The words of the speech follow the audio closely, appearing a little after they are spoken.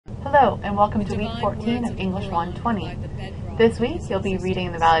Hello, and welcome to week 14 of English 120. This week, you'll be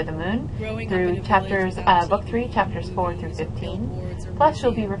reading The Valley of the Moon through book 3, chapters 4 through 15. Plus,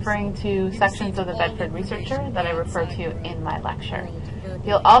 you'll be referring to sections of the Bedford Researcher that I refer to in my lecture.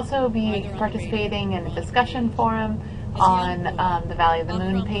 You'll also be participating in a discussion forum on the Valley of the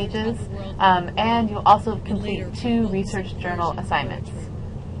Moon pages, and you'll also complete 2 research journal assignments.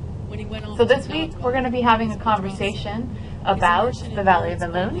 So this week, we're going to be having a conversation about the Valley of the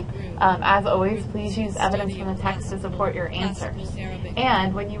Moon. As always, please use evidence from the text to support your answers.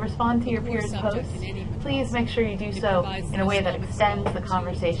 And when you respond to your peers' posts, please make sure you do so in a way that extends the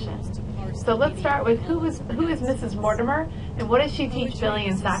conversation. So let's start with who is Mrs. Mortimer, and what does she teach Billy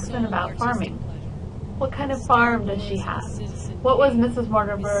and Saxon about farming? What kind of farm does she have? What was Mrs.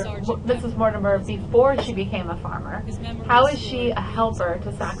 Mortimer before she became a farmer? How is she a helper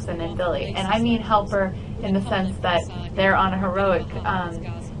to Saxon and Billy? And I mean helper in the sense that they're on a heroic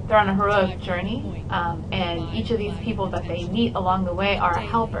journey, and each of these people that they meet along the way are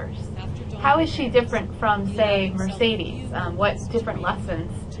helpers. How is she different from, say, Mercedes? What different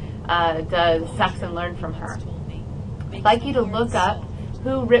lessons does Saxon learn from her? I'd like you to look up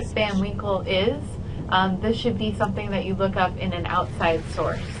who Rip Van Winkle is. This should be something that you look up in an outside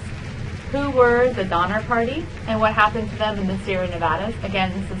source. Who were the Donner Party and what happened to them in the Sierra Nevadas?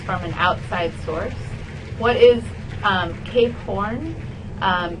 Again, this is from an outside source. What is Cape Horn?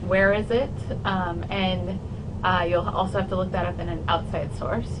 Where is it? And you'll also have to look that up in an outside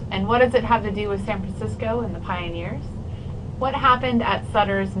source. And what does it have to do with San Francisco and the pioneers? What happened at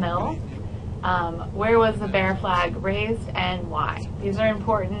Sutter's Mill? Where was the bear flag raised and why? These are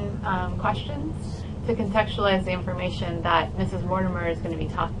important questions to contextualize the information that Mrs. Mortimer is going to be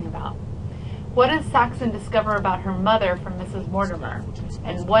talking about. What does Saxon discover about her mother from Mrs. Mortimer?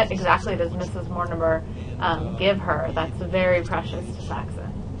 And what exactly does Mrs. Mortimer give her that's very precious to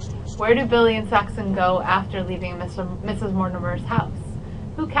Saxon? Where do Billy and Saxon go after leaving Mrs. Mortimer's house?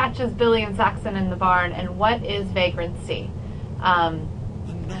 Who catches Billy and Saxon in the barn, and what is vagrancy?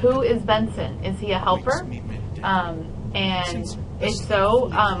 Who is Benson? Is he a helper? And if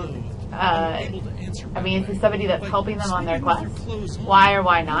so, is he somebody that's helping them on their quest? Why or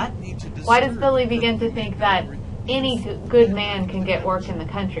why not? Why does Billy begin to think that any good man can get work in the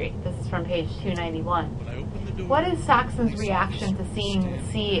country? This is from page 291. What is Saxon's reaction to seeing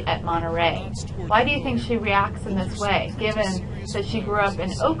the sea at Monterey? Why do you think she reacts in this way, given that she grew up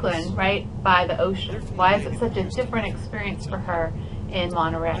in Oakland, right by the ocean? Why is it such a different experience for her in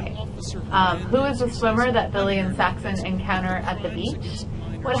Monterey? Who is the swimmer that Billy and Saxon encounter at the beach?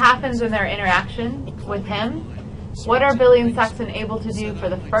 What happens in their interaction with him? What are Billy and Saxon able to do for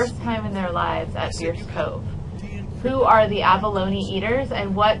the first time in their lives at Fierce Cove? Who are the abalone eaters,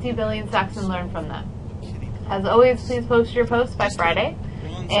 and what do Billy and Saxon learn from them? As always, please post your posts by Friday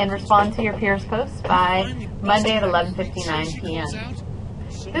and respond to your peers' posts by Monday at 11:59 p.m.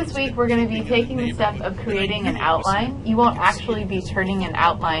 This week, we're going to be taking the step of creating an outline. You won't actually be turning an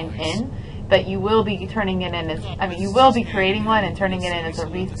outline in, but you will be turning it in you will be creating one and turning it in as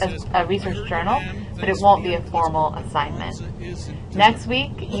a research journal, but it won't be a formal assignment. Next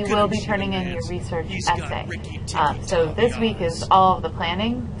week, you will be turning in your research essay. So this week is all of the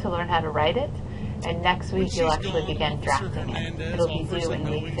planning to learn how to write it, and next week you'll actually begin drafting it. It'll be due in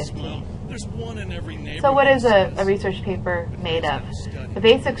week 15. So what is a research paper made of? The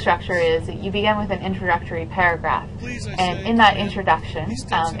basic structure is that you begin with an introductory paragraph, and in that introduction,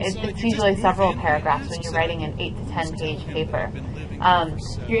 it's usually several paragraphs when you're writing an 8 to 10 page paper.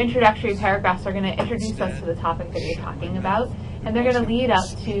 Your introductory paragraphs are going to introduce us to the topic that you're talking about, and they're going to lead up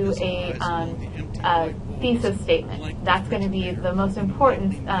to a thesis statement. That's going to be the most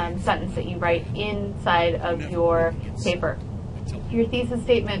important sentence that you write inside of your paper. Your thesis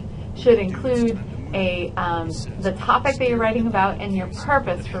statement should include the topic that you're writing about and your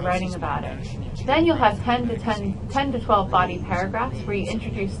purpose for writing about it. Then you'll have 10 to 12 body paragraphs where you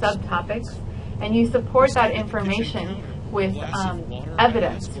introduce subtopics and you support that information with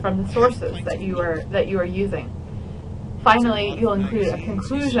evidence from the sources that you are using. Finally, you'll include a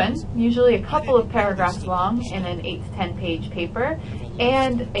conclusion, usually a couple of paragraphs long in an 8 to 10 page paper,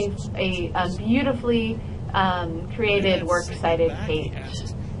 and a beautifully created works cited page.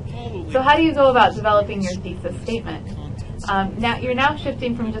 So how do you go about developing your thesis statement? You're now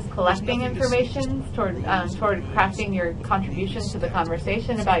shifting from just collecting information toward crafting your contribution to the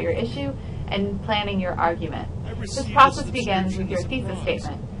conversation about your issue and planning your argument. This process begins with your thesis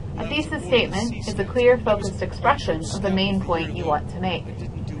statement. A thesis statement is a clear, focused expression of the main point you want to make.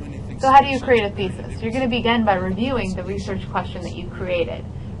 So how do you create a thesis? You're going to begin by reviewing the research question that you created.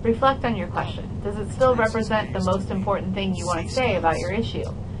 Reflect on your question. Does it still represent the most important thing you want to say about your issue?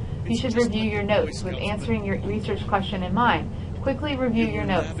 You should review your notes with answering your research question in mind. Quickly review your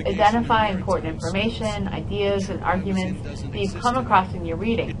notes. Identify important information, ideas, and arguments that you've come across in your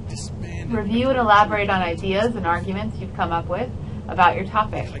reading. Review and elaborate on ideas and arguments you've come up with about your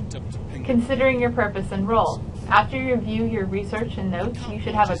topic. Considering your purpose and role. After you review your research and notes, you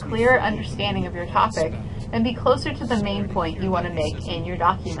should have a clear understanding of your topic and be closer to the main point you want to make in your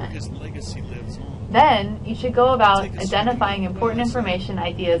document. Then, you should go about identifying important information,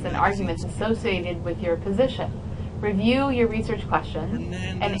 ideas, and arguments associated with your position. Review your research questions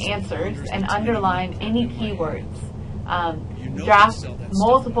and answers and underline any keywords. Draft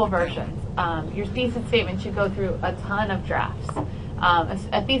multiple versions. Your thesis statement should go through a ton of drafts.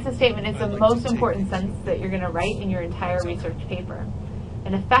 A thesis statement is the most important sentence that you're going to write in your entire research paper.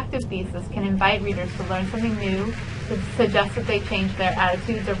 An effective thesis can invite readers to learn something new, to suggest that they change their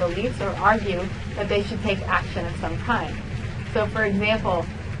attitudes or beliefs, or argue that they should take action of some kind. So, for example,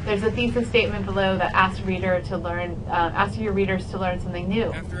 there's a thesis statement below that asks your readers to learn something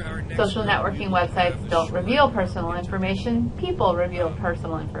new. Social networking websites don't reveal personal information, people reveal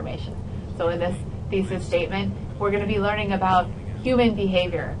personal information. So in this thesis statement, we're going to be learning about human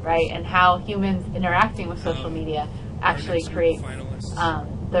behavior, right, and how humans interacting with social media actually creates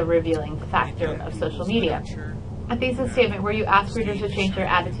the revealing factor of social media. A thesis statement where you ask readers to change their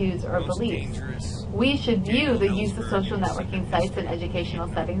attitudes or beliefs. We should view the use of social networking sites in educational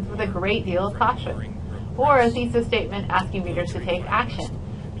settings with a great deal of caution. Or a thesis statement asking readers to take action.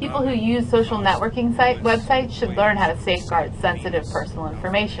 People who use social networking websites should learn how to safeguard sensitive personal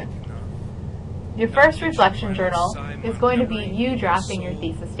information. Your first reflection journal is going to be you drafting your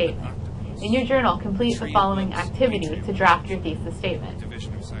thesis statement. In your journal, complete the following activity to draft your thesis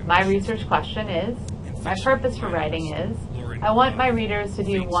statement. My research question is, my purpose for writing is, I want my readers to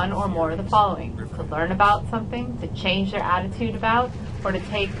do one or more of the following: to learn about something, to change their attitude about, or to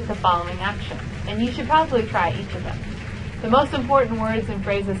take the following action. And you should probably try each of them. The most important words and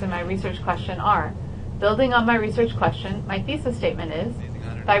phrases in my research question are, building on my research question, my thesis statement is,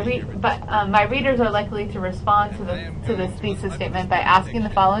 my readers are likely to respond to this thesis statement by asking the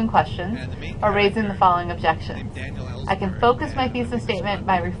following questions or raising the following objections. I can focus my thesis statement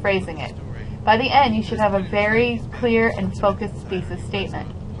by rephrasing it. By the end, you should have a very clear and focused thesis statement.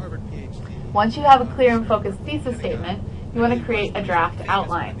 Once you have a clear and focused thesis statement, you want to create a draft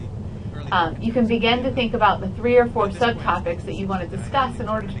outline. You can begin to think about the 3 or 4 subtopics that you want to discuss in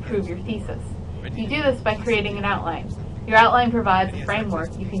order to prove your thesis. You do this by creating an outline. Your outline provides a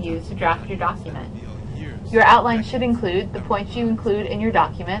framework you can use to draft your document. Your outline should include the points you include in your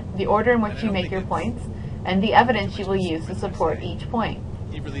document, the order in which you make your points, and the evidence you will use to support each point.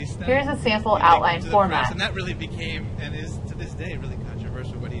 Here's a sample outline format. And that really became, and is to this day, really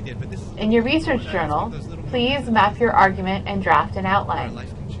controversial what he did. But this in your research journal, please map your argument and draft an outline.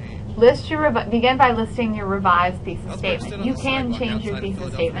 Begin by listing your revised thesis statement. You can change your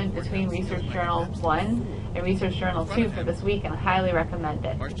thesis statement between Research Journal 1 and Research Journal 2 for this week, and I highly recommend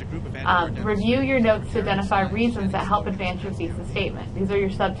it. Review your notes to identify reasons that help advance your thesis statement. These are your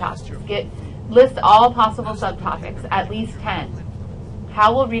subtopics. List all possible subtopics, at least 10.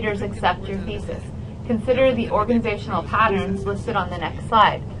 How will readers accept your thesis? Consider the organizational patterns listed on the next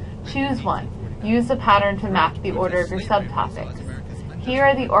slide. Choose one. Use the pattern to map the order of your subtopics. Here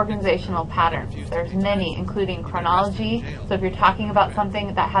are the organizational patterns. There's many, including chronology. So if you're talking about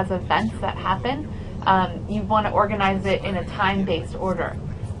something that has events that happen, you want to organize it in a time-based order.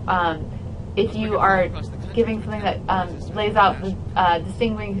 If you are giving something that lays out the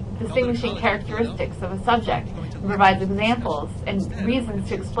distinguishing characteristics of a subject, and provides examples and reasons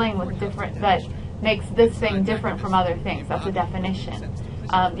to explain what's different that makes this thing different from other things. That's a definition.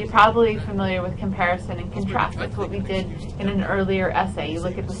 You're probably familiar with comparison and contrast. That's what we did in an earlier essay. You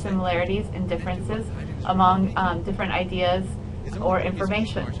look at the similarities and differences among different ideas or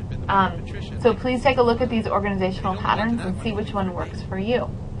information. So please take a look at these organizational patterns and see which one works for you,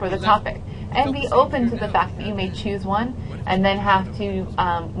 for the topic. And be open to the fact that you may choose one and then have to,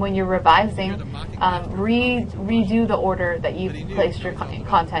 when you're revising, redo the order that you've placed your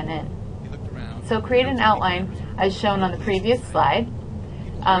content in. So create an outline as shown on the previous slide.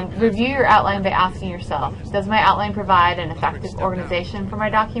 Review your outline by asking yourself, does my outline provide an effective organization for my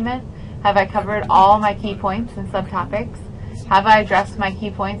document? Have I covered all my key points and subtopics? Have I addressed my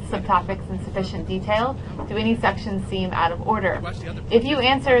key points, subtopics in sufficient detail? Do any sections seem out of order? If you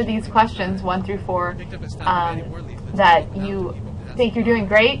answer these questions 1 through 4 that you think you're doing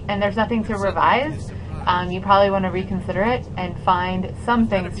great and there's nothing to revise, you probably want to reconsider it and find some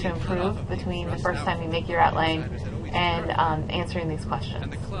things to improve between the first time you make your outline and answering these questions.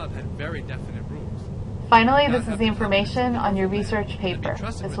 And the club had very definite rules. Finally, this is the information on your research paper.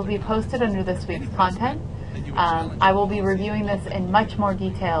 This will be posted under this week's content. I will be reviewing this in much more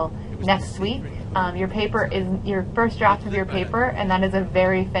detail next week. Your paper is your first draft of your paper, and that is a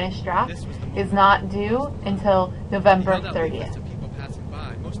very finished draft, is not due until November 30th.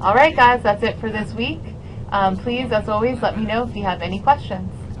 Alright guys, that's it for this week. Please, as always, let me know if you have any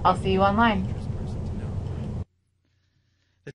questions. I'll see you online.